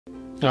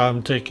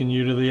I'm taking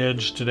you to the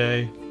edge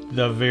today.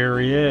 The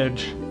very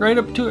edge. Right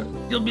up to it.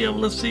 You'll be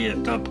able to see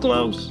it up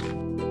close.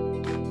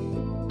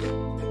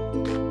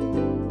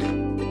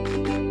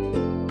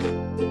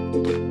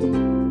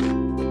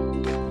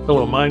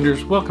 Hello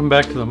Minders, welcome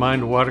back to the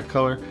Mind of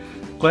Watercolor.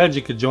 Glad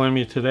you could join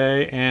me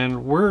today,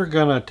 and we're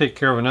gonna take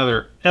care of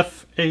another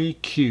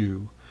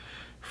FAQ,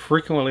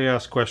 frequently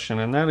asked question,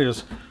 and that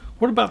is,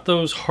 what about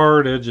those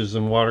hard edges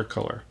in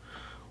watercolor?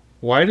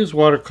 Why does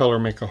watercolor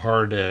make a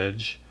hard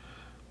edge?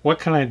 What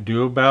can I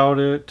do about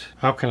it?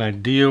 How can I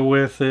deal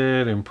with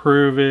it,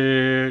 improve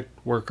it,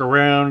 work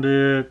around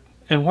it?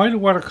 And why do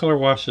watercolor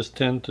washes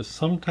tend to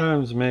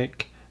sometimes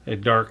make a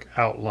dark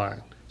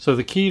outline? So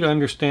the key to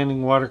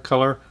understanding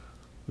watercolor,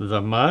 the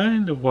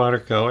mind of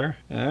watercolor,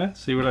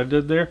 see what I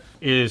did there,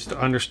 is to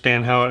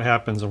understand how it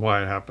happens and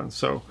why it happens.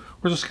 So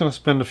we're just going to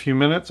spend a few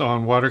minutes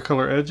on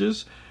watercolor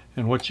edges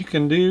and what you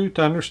can do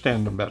to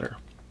understand them better.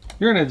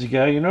 You're an edgy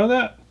guy, you know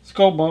that?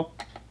 Skull bump.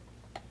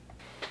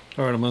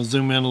 Alright, I'm going to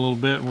zoom in a little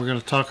bit and we're going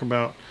to talk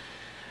about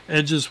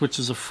edges, which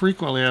is a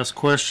frequently asked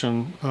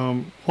question.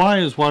 Why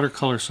is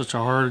watercolor such a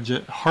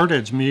hard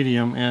edge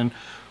medium, and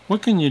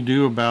what can you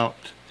do about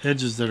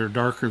edges that are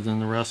darker than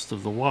the rest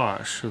of the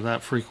wash? So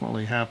that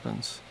frequently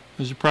happens.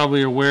 As you're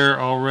probably aware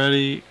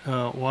already,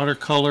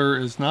 watercolor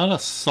is not a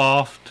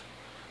soft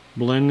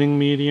blending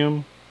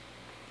medium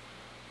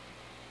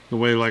the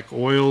way like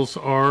oils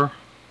are.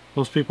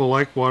 Most people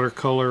like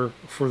watercolor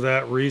for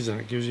that reason.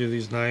 It gives you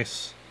these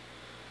nice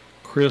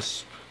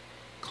crisp,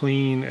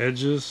 clean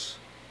edges.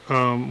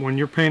 When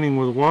you're painting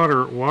with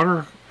water,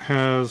 water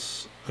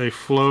has a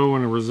flow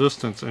and a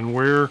resistance, and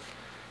where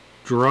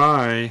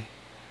dry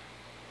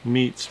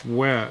meets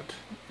wet,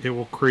 it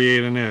will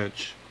create an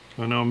edge.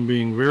 I know I'm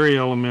being very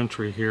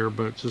elementary here,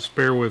 but just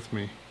bear with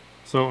me.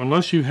 So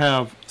unless you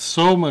have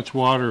so much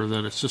water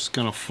that it's just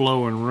going to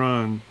flow and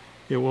run,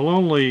 it will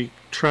only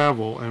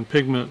travel, and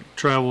pigment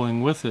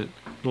traveling with it,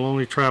 it'll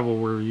only travel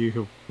where you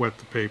have wet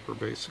the paper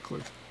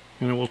basically.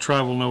 And it will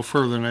travel no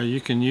further. Now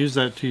you can use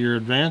that to your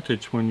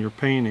advantage when you're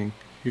painting.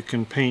 You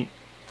can paint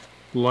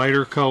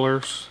lighter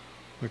colors,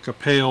 like a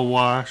pale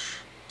wash,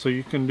 so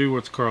you can do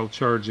what's called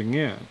charging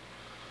in.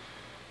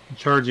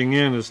 Charging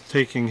in is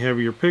taking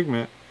heavier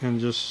pigment and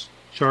just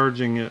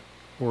charging it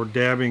or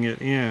dabbing it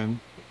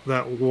in.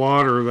 That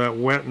water, that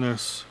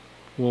wetness,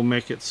 will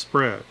make it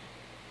spread.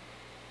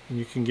 And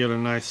you can get a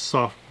nice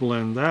soft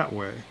blend that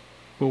way.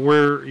 But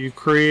where you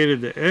created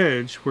the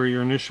edge, where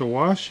your initial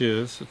wash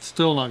is, it's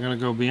still not going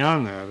to go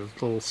beyond that.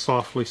 It's a little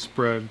softly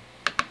spread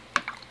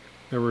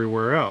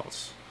everywhere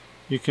else.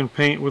 You can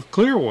paint with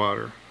clear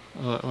water.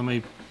 Let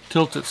me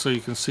tilt it so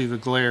you can see the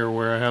glare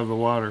where I have the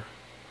water.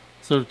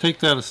 So to take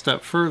that a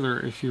step further,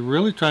 if you're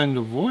really trying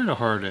to avoid a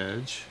hard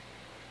edge,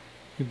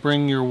 you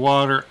bring your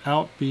water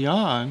out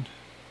beyond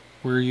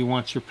where you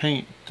want your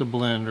paint to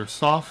blend or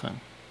soften.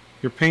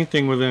 You're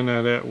painting within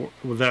that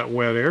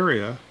wet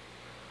area,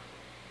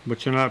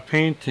 but you're not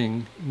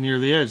painting near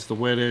the edge. The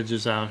wet edge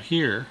is out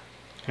here,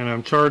 and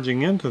I'm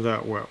charging into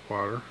that wet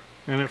water,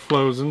 and it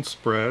flows and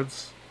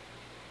spreads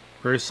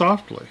very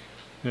softly.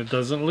 It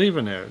doesn't leave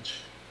an edge.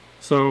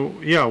 So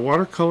yeah,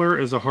 watercolor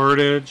is a hard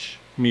edge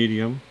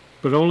medium,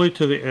 but only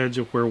to the edge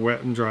of where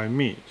wet and dry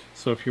meet.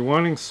 So if you're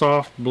wanting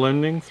soft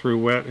blending through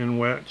wet and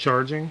wet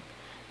charging,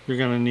 you're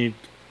going to need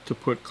to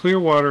put clear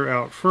water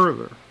out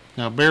further.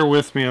 Now bear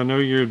with me, I know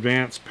you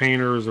advanced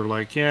painters are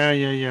like, yeah,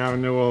 I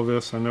know all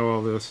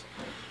this,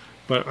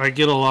 but I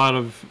get a lot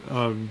of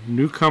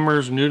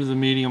newcomers, new to the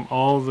medium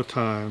all the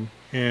time,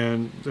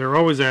 and they're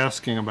always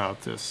asking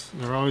about this.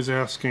 They're always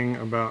asking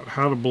about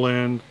how to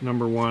blend,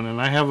 number one,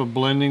 and I have a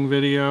blending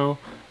video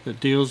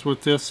that deals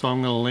with this, so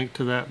I'm going to link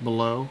to that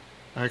below.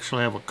 I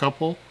actually have a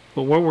couple,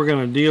 but what we're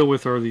going to deal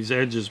with are these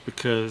edges,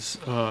 because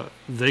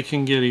they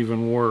can get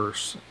even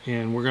worse,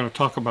 and we're going to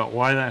talk about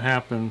why that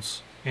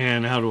happens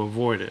and how to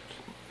avoid it.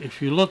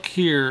 If you look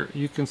here,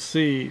 you can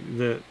see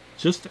that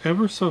just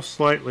ever so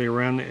slightly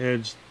around the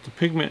edge, the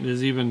pigment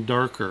is even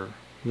darker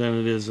than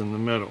it is in the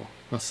middle.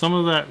 Now some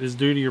of that is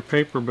due to your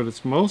paper, but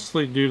it's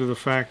mostly due to the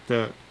fact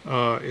that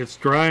it's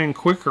drying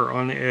quicker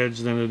on the edge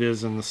than it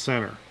is in the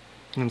center.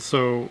 And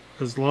so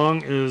as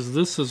long as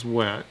this is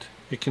wet,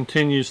 it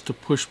continues to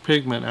push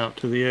pigment out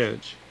to the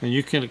edge. And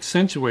you can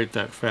accentuate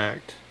that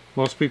fact.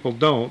 Most people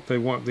don't, they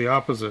want the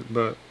opposite,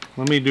 but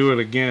let me do it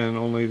again,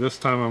 only this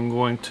time I'm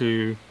going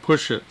to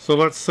push it. So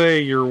let's say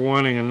you're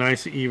wanting a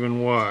nice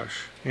even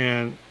wash,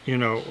 and you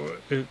know,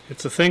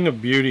 it's a thing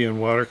of beauty in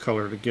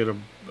watercolor to get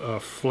a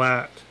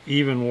flat,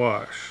 even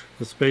wash.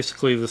 It's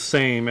basically the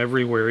same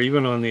everywhere,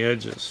 even on the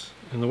edges.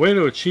 And the way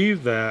to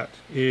achieve that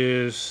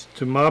is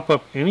to mop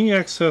up any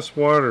excess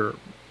water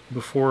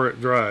before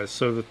it dries,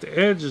 so that the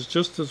edge is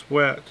just as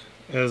wet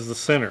as the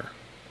center.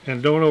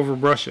 And don't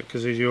overbrush it,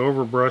 because as you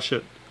overbrush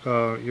it,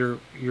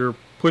 you're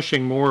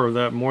pushing more of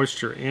that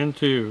moisture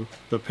into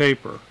the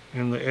paper,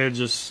 and the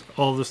edges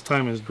all this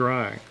time is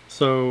drying.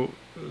 So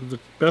the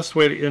best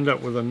way to end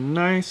up with a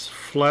nice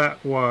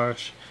flat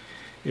wash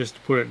is to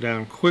put it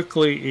down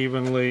quickly,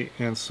 evenly,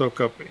 and soak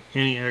up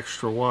any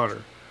extra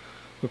water.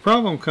 The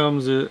problem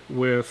comes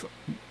with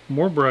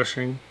more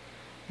brushing,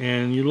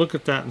 and you look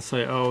at that and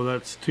say, oh,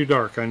 that's too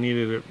dark, I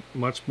needed it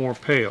much more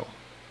pale,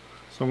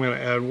 so I'm going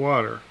to add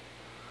water.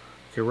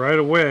 Okay, right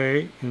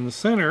away in the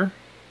center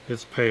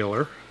it's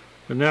paler,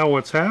 but now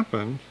what's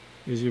happened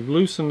is you've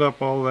loosened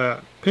up all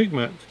that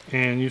pigment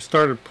and you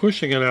started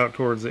pushing it out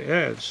towards the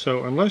edge.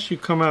 So unless you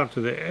come out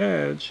to the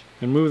edge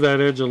and move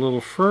that edge a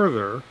little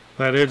further,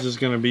 that edge is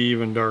going to be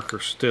even darker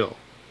still.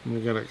 And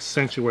you're going to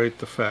accentuate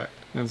the effect.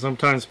 And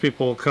sometimes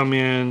people will come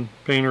in,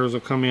 painters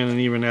will come in and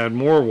even add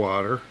more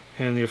water,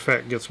 and the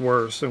effect gets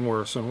worse and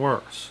worse and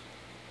worse.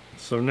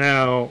 So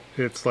now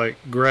it's like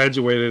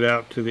graduated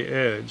out to the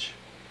edge,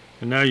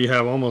 and now you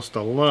have almost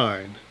a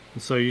line.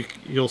 And so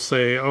you'll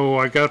say, oh,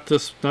 I got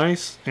this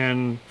nice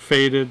and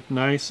faded,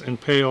 nice and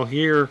pale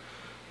here,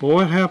 but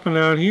what happened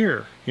out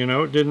here? You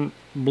know, it didn't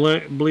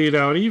bleed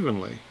out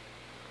evenly.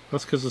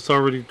 That's because it's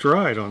already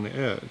dried on the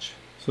edge.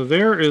 So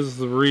there is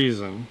the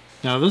reason.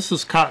 Now this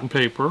is cotton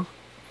paper,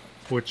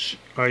 which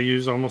I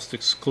use almost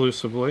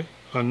exclusively.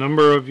 A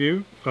number of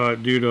you,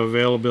 due to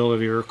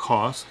availability or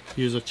cost,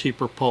 use a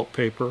cheaper pulp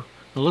paper.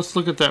 Now let's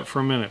look at that for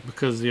a minute,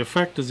 because the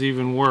effect is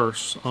even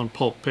worse on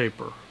pulp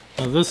paper.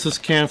 Now this is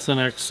Canson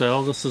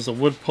XL. This is a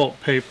wood pulp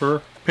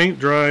paper. Paint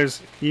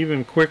dries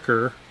even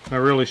quicker. I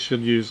really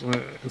should use,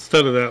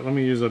 instead of that, let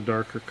me use a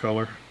darker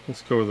color.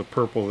 Let's go with the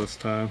purple this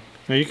time.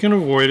 Now you can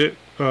avoid it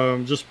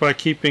just by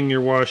keeping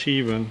your wash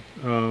even.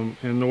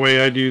 And the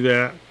way I do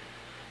that,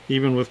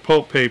 even with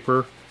pulp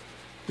paper,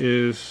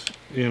 is,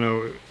 you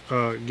know,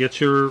 get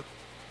your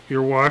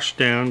wash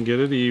down, get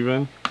it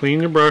even, clean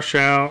your brush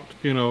out,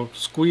 you know,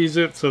 squeeze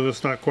it so that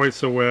it's not quite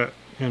so wet,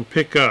 and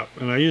pick up.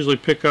 And I usually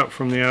pick up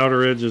from the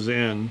outer edges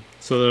in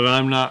so that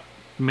I'm not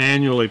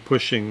manually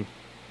pushing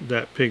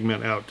that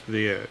pigment out to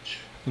the edge.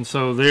 And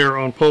so there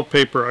on pulp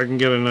paper I can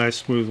get a nice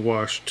smooth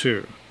wash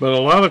too. But a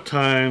lot of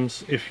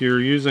times if you're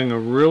using a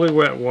really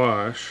wet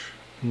wash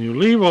and you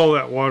leave all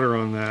that water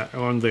on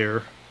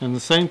there, and the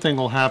same thing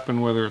will happen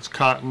whether it's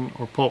cotton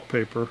or pulp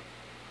paper.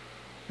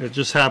 It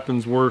just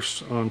happens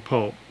worse on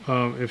pulp.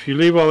 If you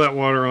leave all that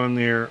water on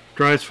there, it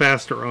dries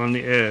faster on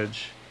the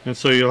edge, and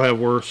so you'll have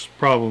worse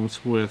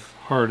problems with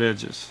hard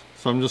edges.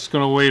 So I'm just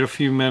going to wait a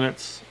few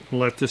minutes and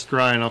let this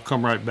dry, and I'll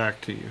come right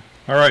back to you.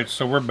 Alright,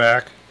 so we're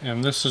back,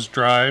 and this is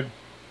dried.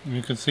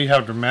 You can see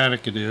how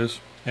dramatic it is.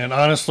 And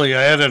honestly,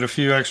 I added a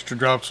few extra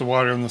drops of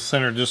water in the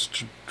center just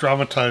to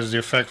dramatize the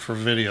effect for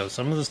video.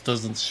 Some of this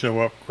doesn't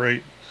show up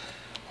great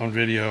on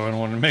video, and I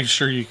wanted to make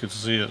sure you could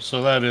see it.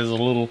 So that is a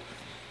little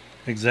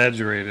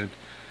exaggerated.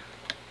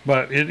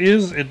 But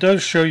it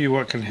does show you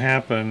what can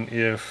happen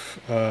if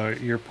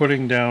you're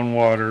putting down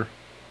water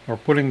or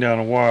putting down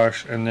a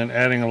wash and then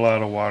adding a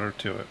lot of water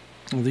to it.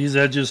 These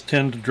edges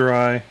tend to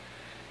dry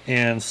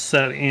and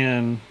set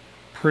in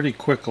pretty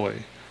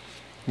quickly.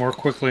 More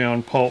quickly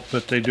on pulp,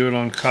 but they do it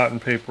on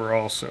cotton paper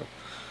also.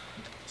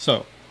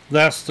 So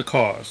that's the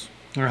cause.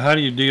 Or how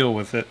do you deal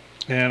with it?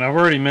 And I've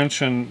already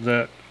mentioned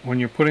that when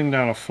you're putting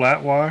down a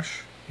flat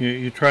wash,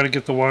 you try to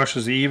get the wash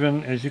as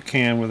even as you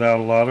can without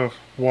a lot of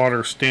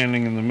water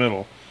standing in the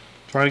middle.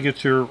 Try to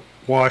get your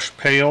wash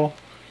pale,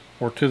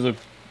 or to the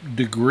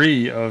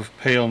degree of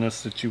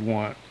paleness that you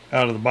want,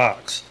 out of the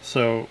box.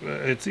 So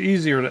it's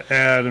easier to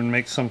add and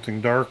make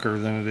something darker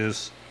than it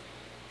is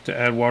to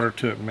add water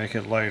to it and make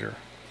it lighter.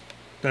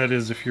 That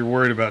is, if you're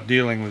worried about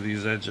dealing with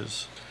these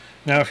edges.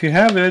 Now if you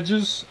have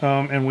edges,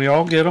 and we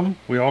all get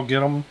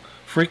them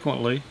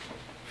frequently.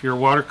 If you're a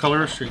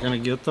watercolorist, you're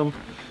going to get them.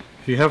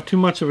 If you have too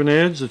much of an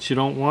edge that you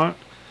don't want,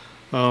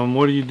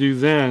 what do you do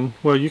then?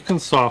 Well, you can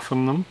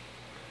soften them.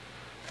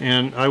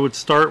 And I would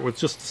start with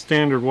just a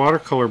standard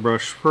watercolor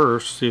brush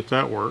first, see if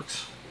that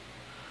works.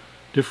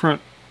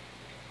 Different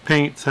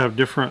paints have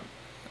different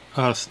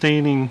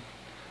staining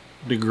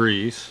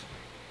degrees.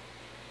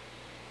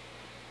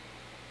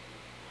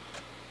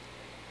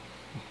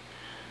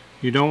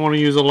 You don't want to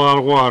use a lot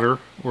of water,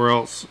 or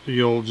else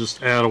you'll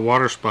just add a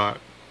water spot.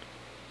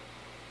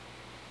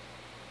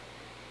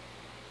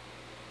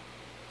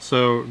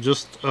 So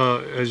just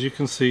as you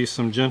can see,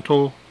 some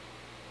gentle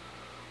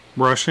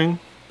brushing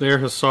there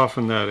has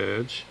softened that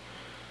edge.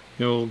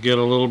 You'll get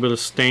a little bit of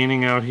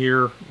staining out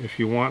here if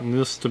you want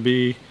this to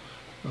be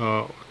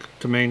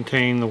to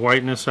maintain the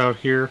whiteness out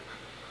here.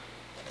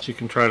 But you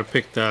can try to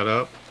pick that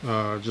up.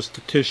 Just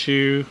a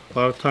tissue a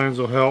lot of times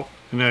will help.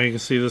 And now you can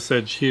see this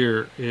edge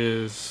here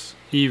is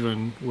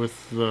even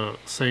with the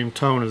same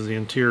tone as the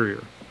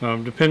interior.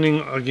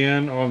 Depending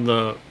again on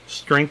the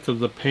strength of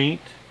the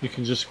paint, you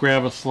can just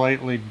grab a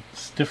slightly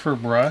stiffer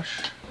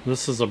brush.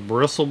 This is a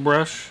bristle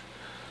brush.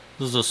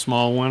 This is a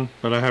small one,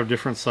 but I have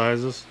different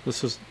sizes.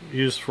 This is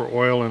used for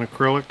oil and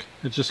acrylic.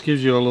 It just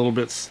gives you a little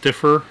bit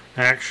stiffer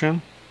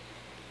action,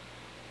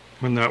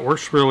 and that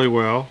works really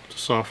well to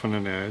soften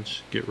an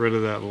edge, get rid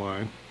of that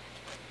line.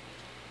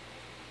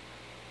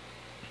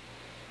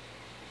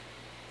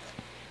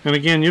 And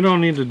again, you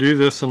don't need to do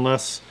this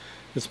unless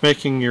it's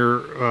making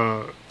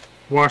your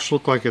wash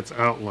look like it's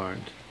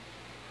outlined.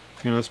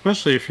 You know,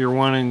 especially if you're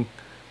wanting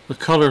the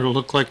color to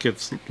look like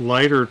it's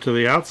lighter to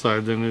the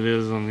outside than it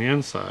is on the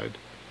inside.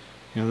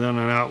 And then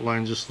an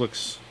outline just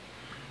looks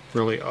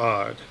really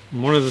odd.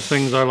 And one of the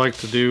things I like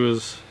to do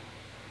is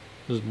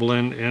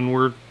blend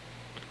inward.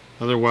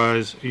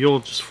 Otherwise, you'll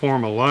just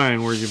form a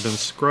line where you've been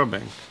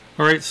scrubbing.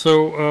 Alright,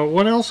 so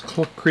what else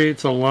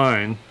creates a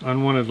line,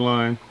 unwanted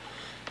line?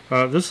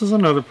 This is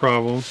another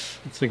problem.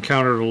 It's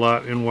encountered a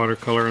lot in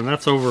watercolor, and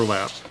that's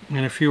overlap.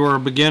 And if you are a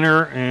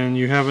beginner and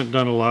you haven't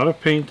done a lot of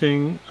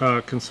painting,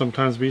 can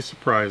sometimes be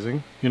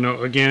surprising. You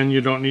know, again, you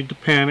don't need to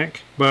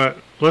panic, but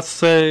let's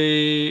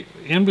say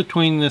in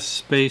between this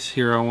space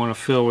here I want to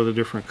fill with a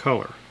different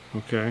color.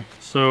 Okay,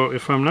 so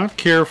if I'm not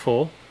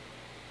careful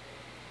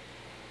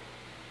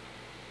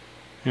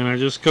and I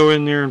just go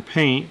in there and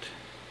paint,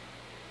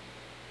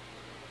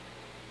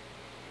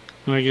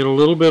 and I get a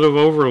little bit of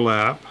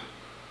overlap,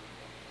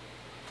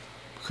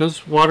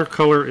 because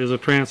watercolor is a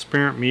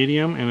transparent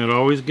medium and it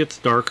always gets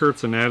darker.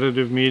 It's an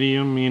additive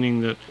medium,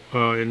 meaning that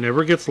it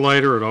never gets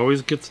lighter, it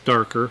always gets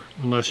darker,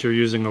 unless you're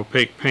using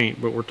opaque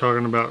paint, but we're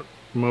talking about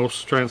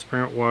most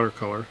transparent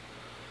watercolor.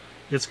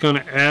 It's going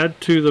to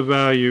add to the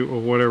value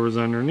of whatever's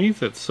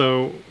underneath it.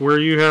 So where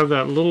you have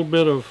that little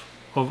bit of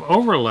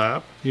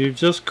overlap, you've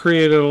just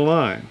created a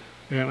line.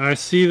 And I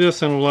see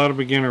this in a lot of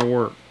beginner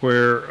work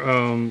where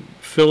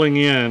filling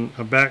in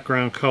a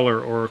background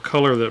color or a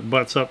color that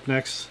butts up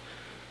next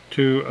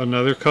to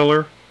another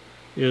color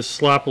is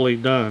sloppily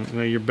done.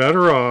 Now you're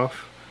better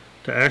off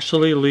to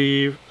actually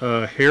leave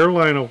a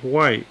hairline of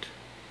white,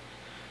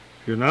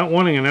 if you're not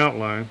wanting an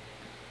outline,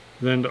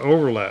 than to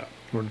overlap.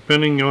 Or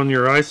depending on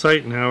your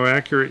eyesight and how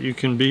accurate you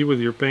can be with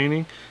your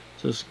painting,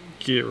 just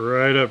get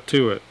right up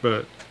to it.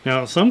 But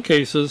now in some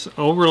cases,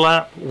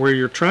 overlap where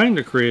you're trying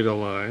to create a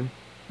line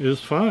is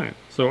fine.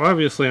 So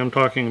obviously I'm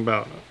talking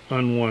about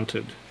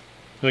unwanted.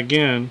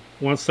 Again,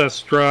 once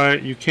that's dry,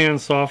 you can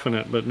soften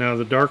it, but now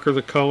the darker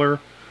the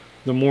color,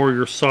 the more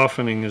your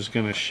softening is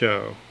going to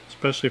show,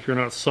 especially if you're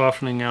not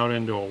softening out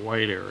into a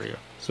white area.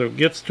 So it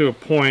gets to a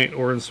point,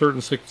 or in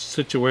certain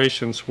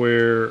situations,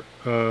 where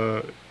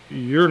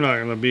you're not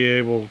going to be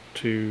able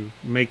to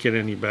make it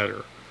any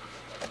better.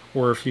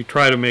 Or if you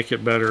try to make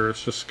it better,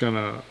 it's just going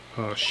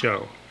to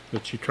show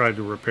that you tried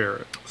to repair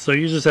it. So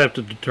you just have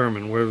to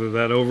determine whether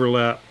that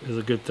overlap is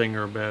a good thing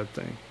or a bad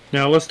thing.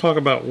 Now let's talk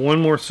about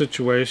one more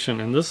situation,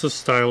 and this is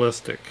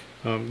stylistic.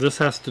 This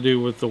has to do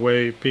with the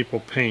way people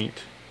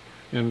paint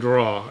and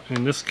draw,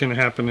 and this can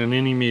happen in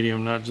any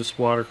medium, not just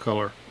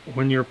watercolor.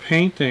 When you're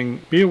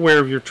painting, be aware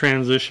of your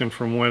transition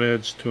from one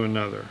edge to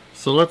another.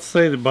 So let's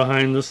say that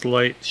behind this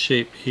light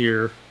shape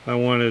here, I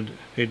wanted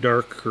a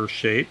darker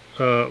shape.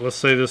 Let's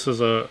say this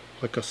is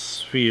like a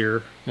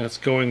sphere, and it's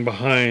going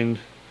behind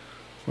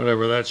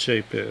whatever that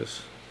shape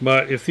is.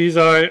 But if these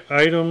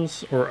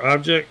items or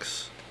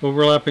objects,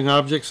 overlapping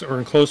objects, are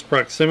in close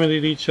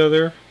proximity to each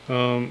other,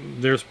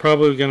 there's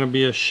probably going to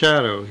be a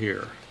shadow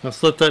here.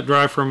 Let's let that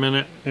dry for a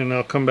minute and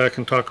I'll come back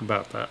and talk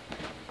about that.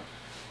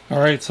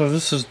 Alright, so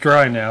this is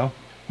dry now.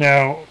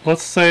 Now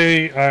let's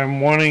say I'm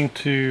wanting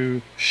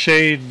to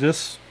shade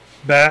this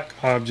back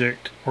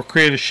object or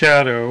create a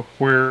shadow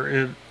where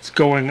it's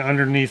going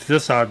underneath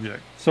this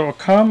object. So a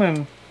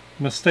common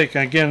mistake,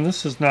 again,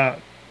 this is not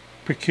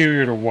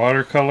peculiar to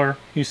watercolor.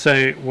 You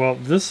say, well,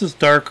 this is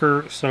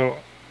darker, so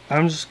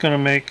I'm just going to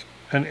make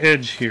an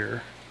edge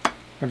here,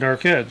 a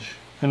dark edge,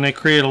 and they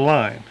create a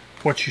line.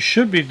 What you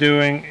should be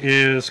doing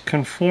is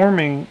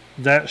conforming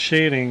that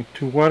shading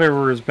to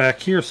whatever is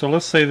back here. So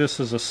let's say this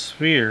is a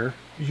sphere.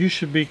 You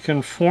should be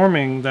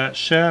conforming that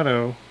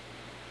shadow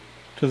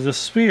to the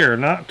sphere,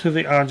 not to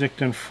the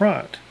object in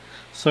front.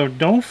 So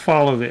don't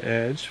follow the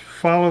edge,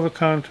 follow the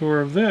contour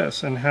of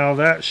this and how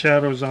that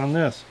shadows on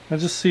this. I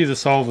just see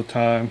this all the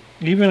time.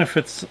 Even if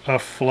it's a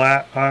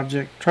flat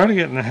object, try to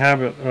get in the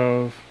habit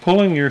of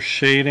pulling your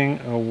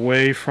shading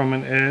away from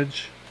an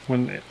edge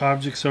when the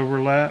objects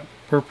overlap,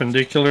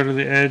 perpendicular to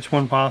the edge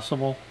when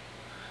possible,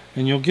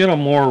 and you'll get a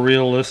more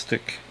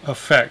realistic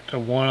effect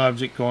of one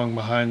object going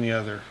behind the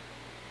other.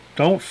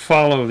 Don't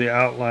follow the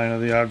outline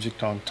of the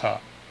object on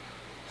top,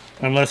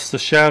 unless the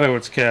shadow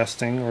it's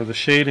casting or the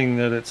shading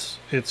that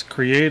it's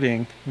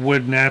creating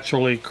would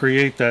naturally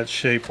create that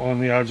shape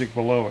on the object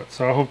below it.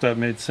 So I hope that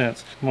made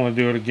sense. I'm going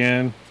to do it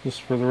again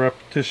just for the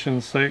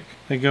repetition's sake.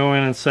 They go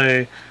in and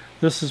say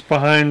this is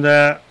behind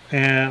that,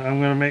 and I'm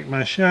going to make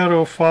my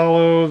shadow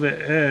follow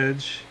the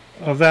edge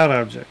of that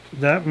object.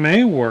 That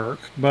may work,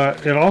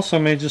 but it also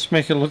may just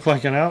make it look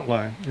like an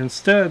outline.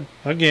 Instead,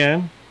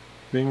 again,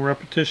 being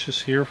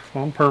repetitious here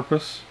on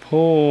purpose,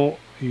 pull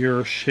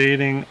your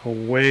shading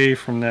away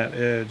from that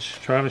edge.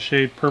 Try to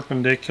shade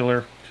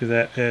perpendicular to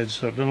that edge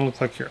so it doesn't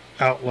look like you're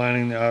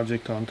outlining the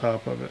object on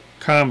top of it.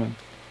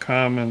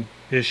 Common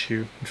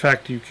issue. In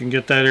fact, you can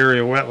get that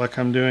area wet like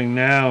I'm doing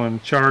now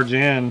and charge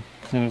in,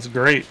 and it's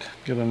great.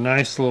 Get a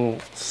nice little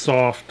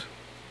soft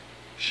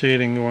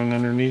shading going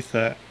underneath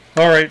that.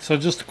 Alright, so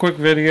just a quick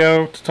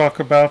video to talk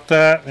about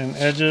that and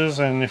edges,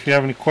 and if you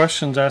have any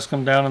questions, ask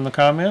them down in the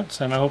comments,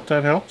 and I hope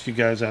that helps you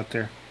guys out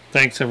there.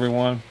 Thanks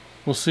everyone.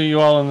 We'll see you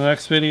all in the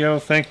next video.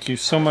 Thank you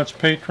so much,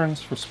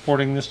 patrons, for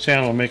supporting this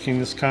channel, making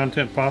this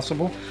content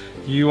possible.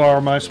 You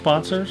are my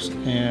sponsors,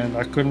 and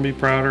I couldn't be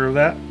prouder of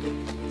that.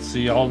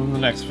 See you all in the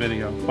next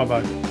video.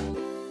 Bye-bye.